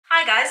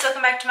Hi guys,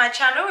 welcome back to my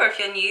channel, or if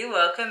you're new,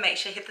 welcome. Make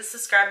sure you hit the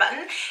subscribe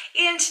button.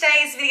 In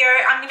today's video,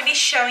 I'm going to be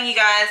showing you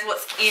guys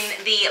what's in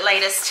the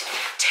latest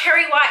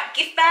Terry White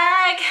gift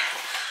bag.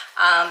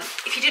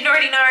 If you didn't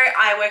already know,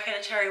 I work at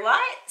a Terry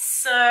White,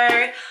 so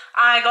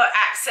I got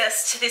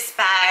access to this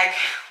bag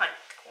like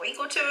a week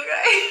or two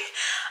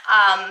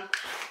ago.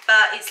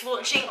 But it's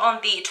launching on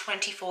the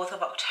 24th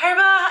of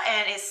October,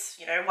 and it's,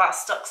 you know, while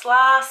stocks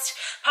last,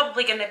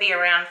 probably going to be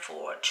around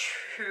for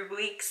 2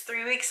 weeks,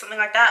 3 weeks, something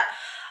like that.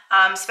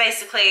 So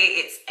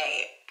basically it's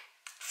a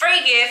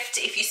free gift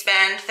if you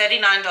spend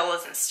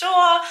 $39 in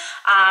store,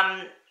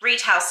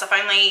 retail stuff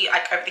only,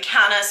 like over the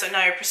counter, so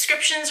no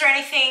prescriptions or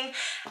anything,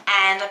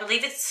 and I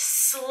believe it's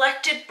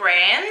selected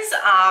brands.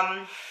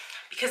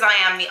 Because I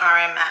am the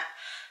RM at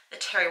the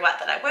Terry White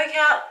that I work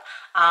at,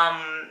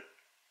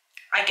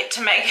 I get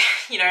to make,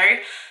 you know,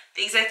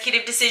 the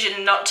executive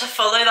decision not to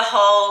follow the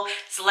whole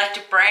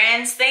selected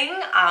brands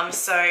thing.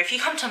 So if you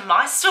come to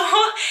my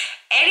store,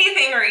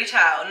 anything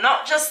retail,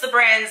 not just the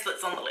brands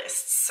that's on the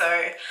list.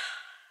 So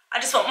I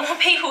just want more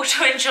people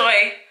to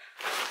enjoy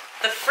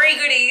the free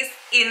goodies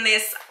in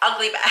this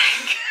ugly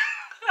bag.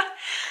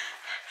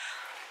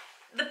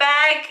 The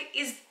bag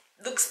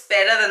looks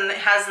better than it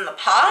has in the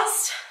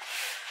past.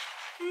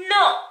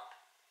 Not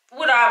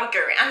what I would go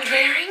around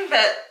wearing,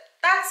 but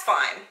that's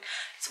fine.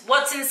 It's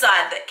what's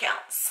inside that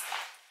counts,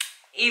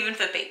 even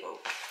for people.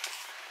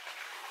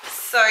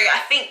 So I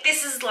think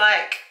this is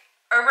like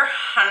over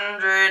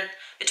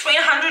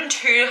between $100 and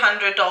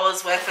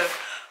 $200 worth of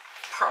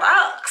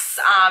products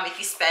if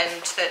you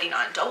spend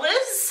 $39,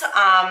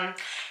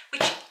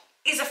 which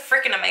is a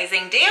freaking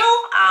amazing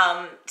deal.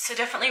 So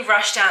definitely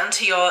rush down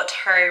to your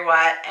Terry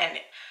White and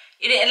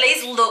at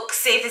least look,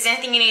 see if there's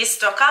anything you need to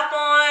stock up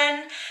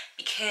on,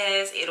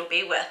 because it'll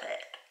be worth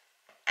it.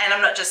 And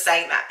I'm not just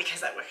saying that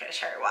because I work at a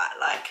Terry White,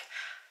 like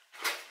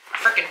I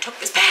freaking took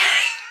this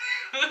bag.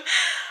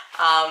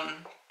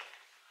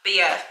 But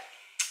yeah,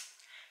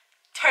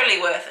 totally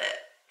worth it.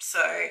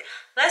 So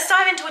let's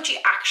dive into what you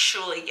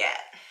actually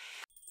get.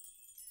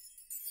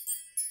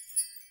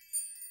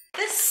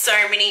 There's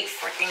so many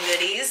freaking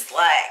goodies,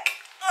 like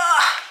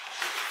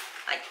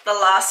the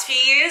last few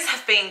years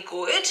have been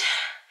good.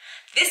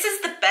 This is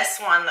the best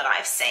one that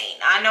I've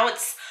seen. I know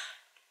it's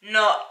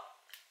not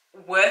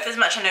worth as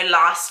much. I know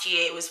last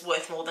year it was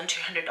worth more than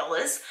 $200,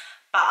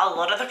 but a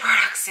lot of the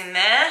products in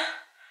there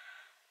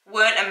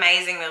weren't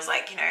amazing. There was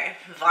like, you know,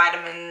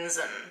 vitamins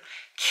and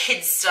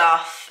kid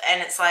stuff,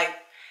 and it's like,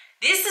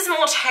 this is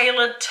more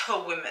tailored to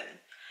women.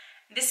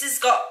 This has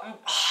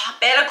got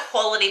better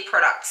quality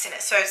products in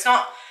it, so it's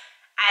not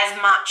as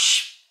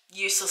much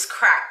useless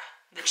crap,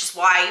 which is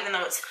why, even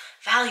though it's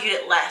valued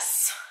at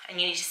less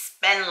and you need to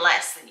spend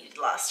less than you did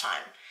last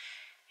time,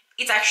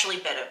 it's actually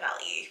better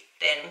value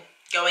than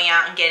going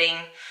out and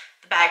getting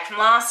the bag from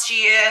last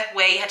year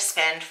where you had to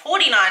spend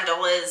 $49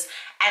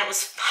 and it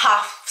was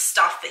half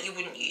stuff that you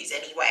wouldn't use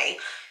anyway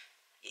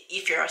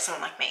if you're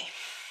someone like me.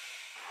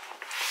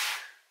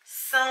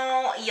 So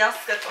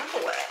let's get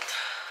onto it.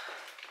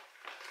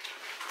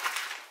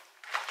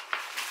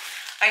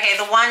 Okay,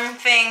 the one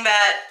thing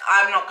that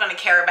I'm not going to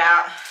care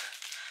about,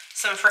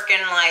 some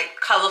freaking like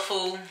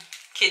colourful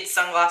kids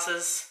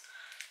sunglasses,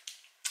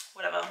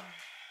 whatever.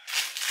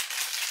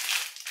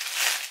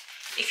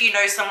 If you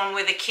know someone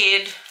with a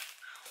kid,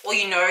 or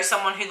you know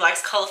someone who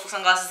likes colourful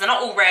sunglasses, they're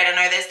not all red. I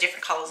know there's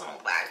different colours on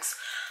all bags,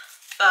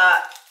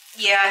 but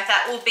yeah,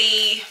 that will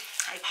be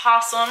a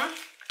pass on,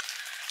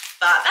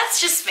 but that's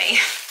just me.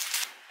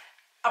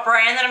 A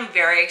brand that I'm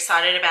very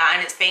excited about,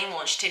 and it's being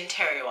launched in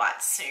Terry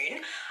White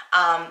soon,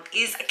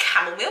 is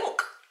Camel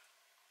Milk.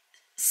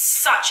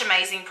 Such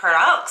amazing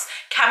products.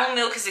 Camel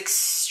Milk is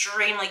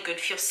extremely good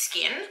for your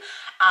skin,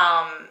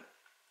 and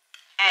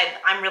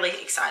I'm really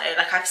excited.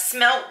 Like, I've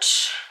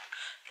smelt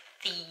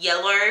the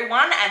yellow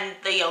one, and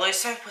the yellow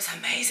soap was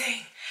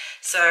amazing.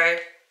 So,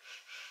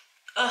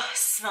 oh, it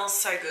smells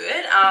so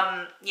good.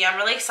 Yeah, I'm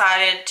really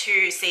excited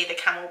to see the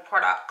Camel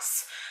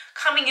products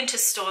coming into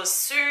stores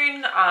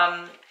soon.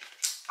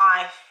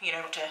 I, you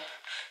know, got to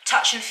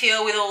touch and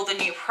feel with all the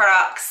new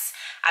products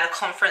at a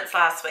conference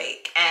last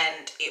week,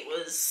 and it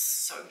was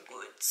so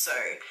good. So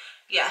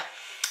yeah,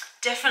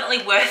 definitely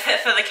worth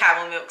it for the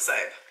Camel Milk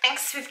soap.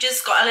 Next, we've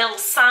just got a little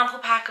sample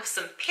pack of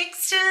some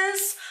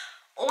Pixters.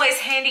 Always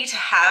handy to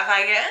have,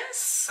 I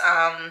guess.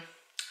 Yeah,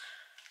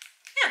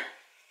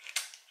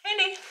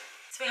 handy.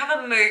 So we have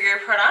a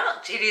Mugu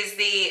product. It is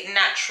the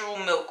Natural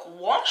Milk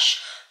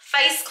Wash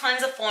Face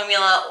Cleanser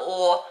Formula,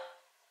 or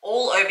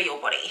all over your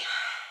body.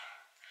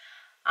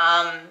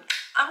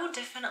 I will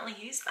definitely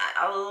use that.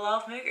 I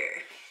love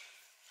Mugu.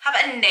 Have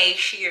a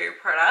Natio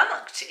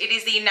product. It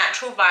is the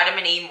Natural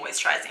Vitamin E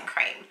Moisturizing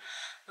Cream.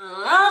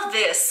 Love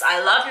this. I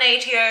love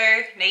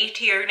Natio.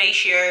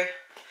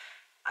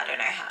 I don't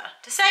know how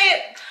to say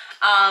it.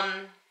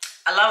 I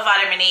love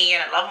vitamin E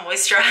and I love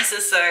moisturizer,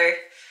 so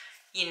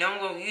you know I'm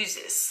going to use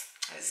this.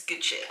 It's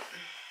good shit.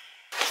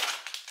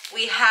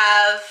 We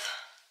have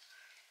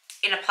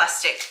in a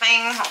plastic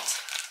thing. I'll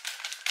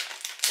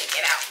take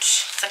it out.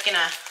 It's like in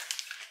a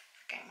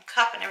fucking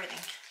cup and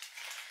everything.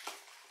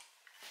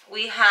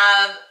 we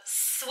have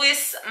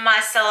Swiss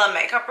micellar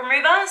makeup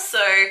remover. So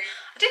I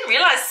didn't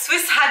realize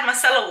Swiss had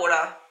micellar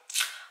water,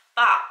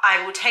 but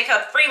I will take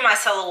a free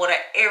micellar water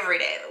every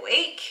day of the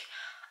week.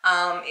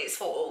 It's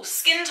for all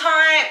skin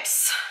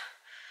types.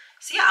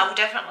 So yeah, I will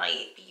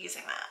definitely be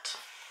using that.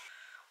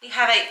 We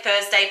have a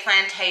Thursday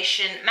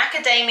Plantation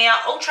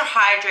Macadamia Ultra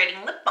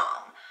Hydrating Lip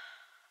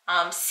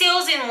Balm.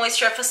 Seals in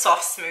moisture for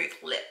soft, smooth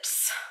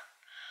lips.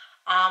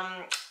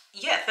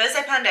 Yeah,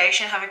 Thursday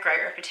Plantation have a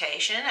great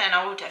reputation, and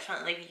I will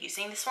definitely be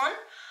using this one.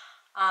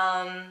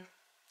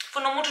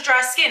 For normal to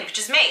dry skin, which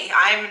is me.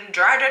 I'm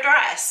dry to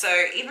dry, so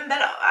even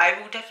better. I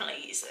will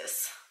definitely use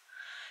this,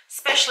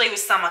 especially with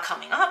summer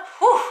coming up.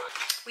 Whew.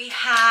 We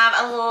have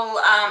a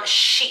little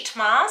sheet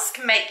mask,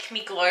 Make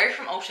Me Glow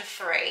from Ulta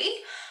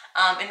Free,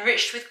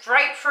 enriched with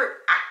grapefruit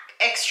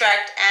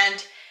extract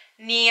and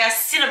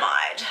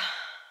niacinamide.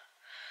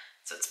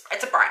 So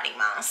it's a brightening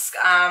mask.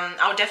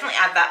 I'll definitely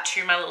add that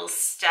to my little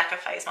stack of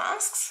face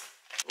masks.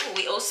 Ooh,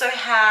 we also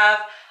have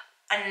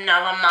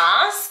another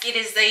mask. It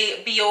is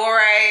the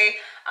Biore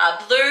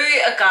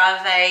Blue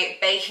Agave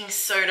Baking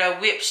Soda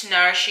Whipped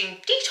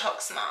Nourishing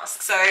Detox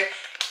Mask. So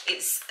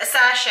it's a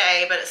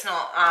sachet, but it's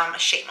not a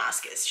sheet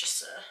mask. It's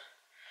just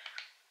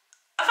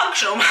a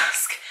functional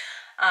mask.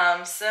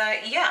 So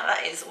yeah,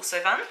 that is also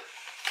fun.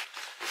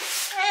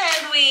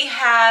 And we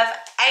have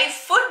a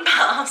foot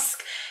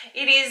mask.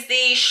 It is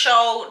the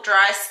Scholl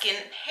Dry Skin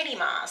Pedi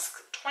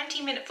Mask,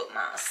 20-minute foot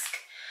mask.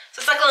 So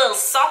it's like a little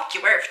sock,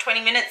 you wear it for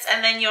 20 minutes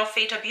and then your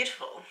feet are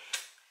beautiful.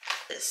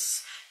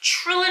 This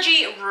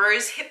Trilogy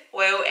Rose Hip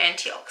Oil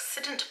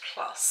Antioxidant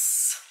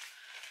Plus.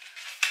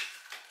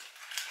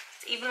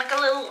 It's even like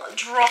a little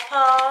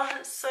dropper,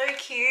 it's so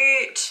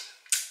cute.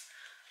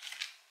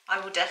 I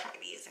will definitely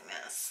be using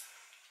this.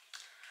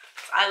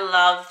 I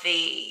love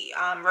the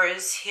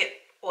Rose Hip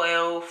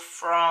Oil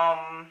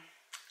from,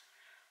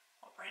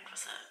 what brand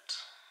was it?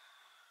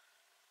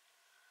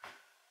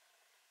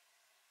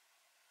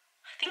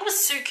 I think it was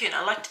Sukun.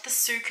 I liked the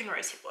Sukun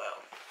Rose Hip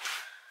Oil.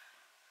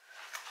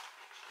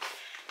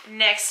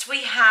 Next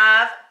we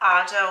have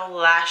Ardell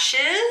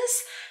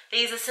Lashes.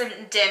 These are some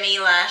demi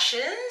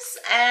lashes,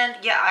 and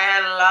yeah,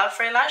 I love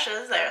free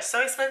lashes. They are so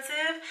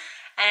expensive,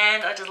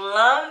 and I just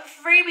love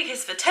free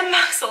because for 10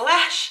 bucks a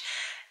lash,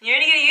 you're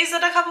only going to use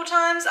it a couple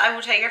times. I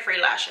will take a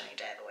free lash any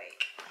day of the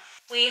week.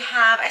 We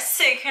have a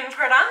Sukun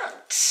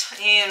product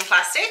in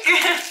plastic.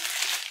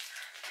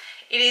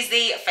 It is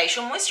the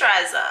facial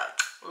moisturizer.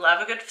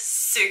 Love a good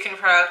Sukun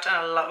product, and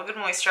I love a good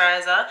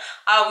moisturizer.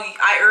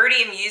 I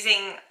already am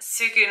using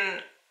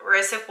Sukun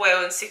Rose Hip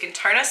Oil and Sukun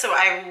Toner, so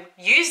I will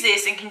use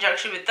this in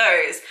conjunction with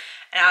those,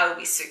 and I will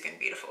be Sukun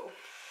beautiful.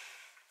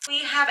 We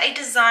have a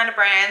Designer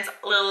Brands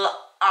little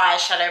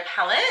eyeshadow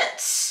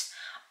palette.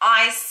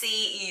 I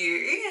See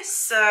You,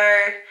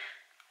 so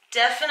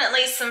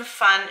definitely some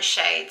fun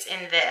shades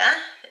in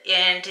there,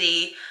 and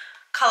the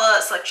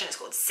color selection is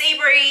called Sea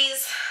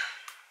Breeze.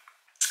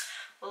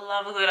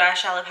 Love a good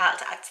eyeshadow palette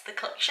to add to the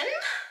collection.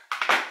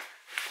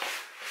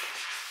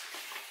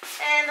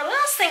 And the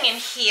last thing in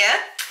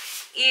here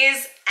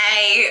is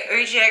a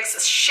OGX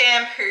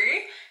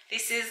shampoo.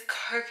 This is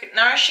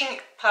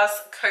Nourishing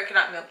Plus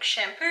Coconut Milk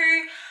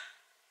Shampoo.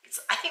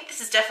 I think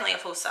this is definitely a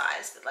full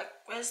size, but like,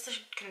 where's the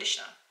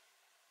conditioner?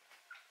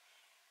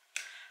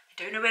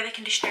 I don't know where the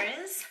conditioner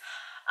is.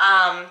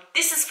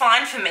 This is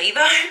fine for me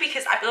though,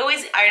 because I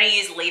only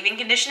use leave-in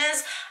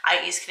conditioners. I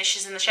don't use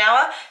conditioners in the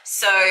shower,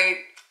 so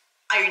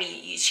I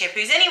only use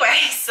shampoos anyway,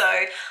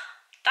 so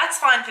that's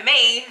fine for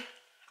me.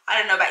 I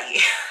don't know about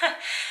you.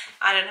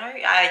 I don't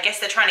know. I guess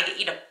they're trying to get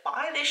you to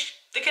buy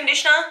the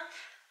conditioner.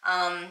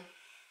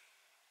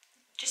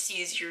 Just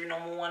use your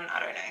normal one. I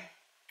don't know.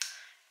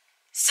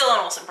 Still an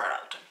awesome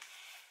product.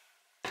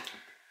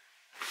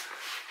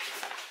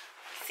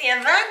 So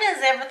yeah, that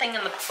is everything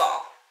in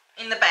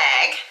the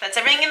bag. That's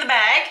everything in the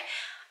bag.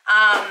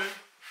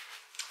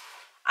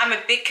 I'm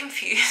a bit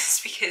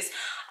confused because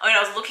when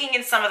I was looking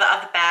in some of the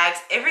other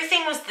bags,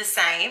 everything was the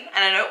same,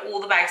 and I know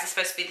all the bags are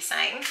supposed to be the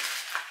same.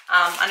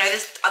 I know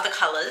there's other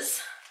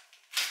colors,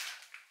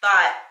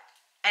 but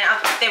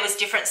there was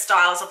different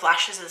styles of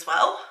lashes as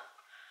well.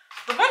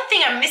 The one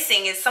thing I'm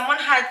missing is someone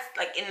had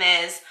like in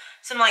theirs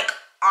some like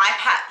eye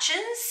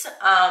patches.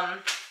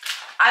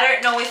 I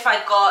don't know if I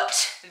got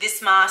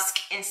this mask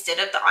instead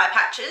of the eye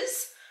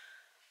patches,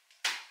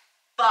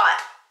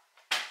 but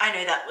I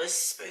know that was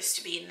supposed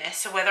to be in there.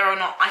 So whether or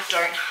not I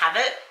don't have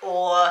it,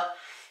 or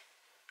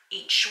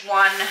each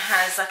one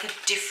has like a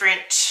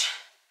different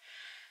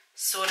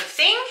sort of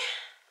thing,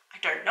 I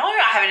don't know.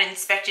 I haven't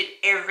inspected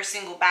every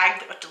single bag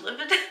that got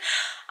delivered.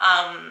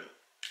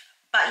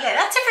 But yeah,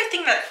 that's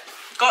everything that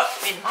got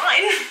in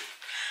mine.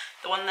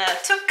 The one that I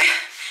took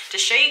to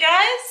show you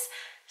guys.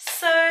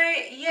 So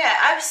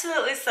yeah,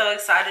 absolutely so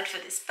excited for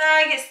this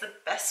bag. It's the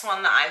best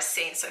one that I've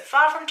seen so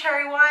far from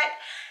Terry White.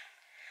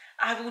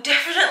 I will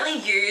definitely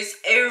use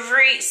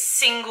every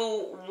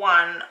single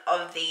one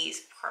of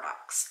these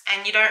products,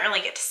 and you don't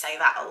really get to say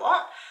that a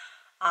lot.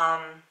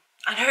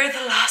 I know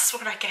the last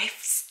one I gave,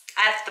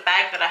 out of the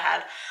bag that I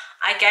had,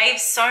 I gave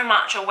so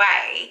much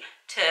away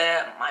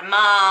to my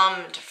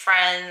mum, to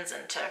friends,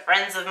 and to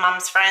friends of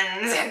mum's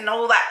friends and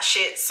all that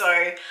shit.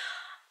 So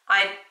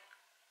I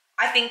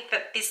think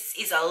that this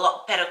is a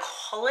lot better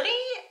quality,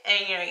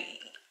 and you know,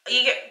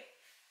 you get,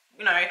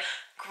 you know,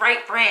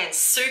 great brands,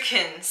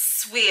 Sukin,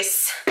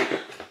 Swiss,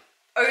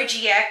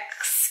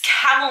 OGX,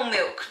 Camel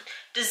Milk,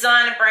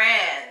 designer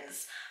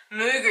brands,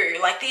 Mugu.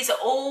 Like, these are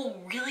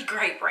all really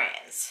great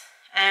brands.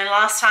 And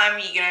last time,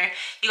 you know,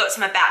 you got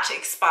some about to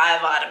expire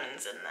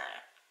vitamins in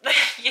there.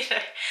 You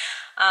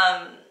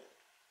know,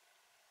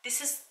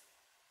 this is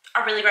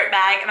a really great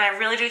bag, and I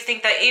really do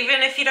think that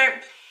even if you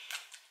don't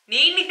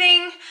need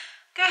anything,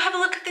 go have a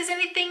look if there's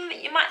anything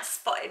that you might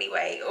spot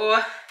anyway,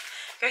 or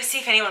go see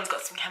if anyone's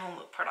got some camel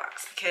milk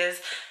products,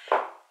 because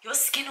your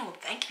skin will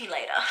thank me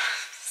later.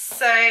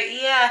 So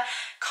yeah,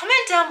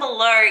 comment down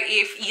below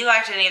if you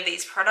liked any of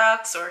these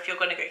products, or if you're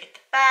going to go get the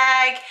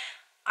bag.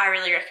 I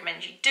really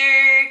recommend you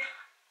do.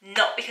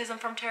 Not because I'm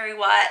from Terry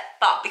White,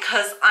 but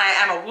because I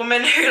am a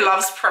woman who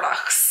loves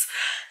products.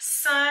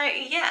 So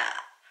yeah,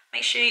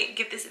 make sure you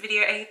give this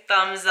video a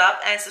thumbs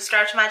up and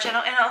subscribe to my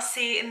channel, and I'll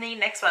see you in the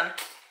next one.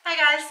 Bye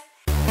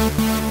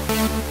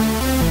guys.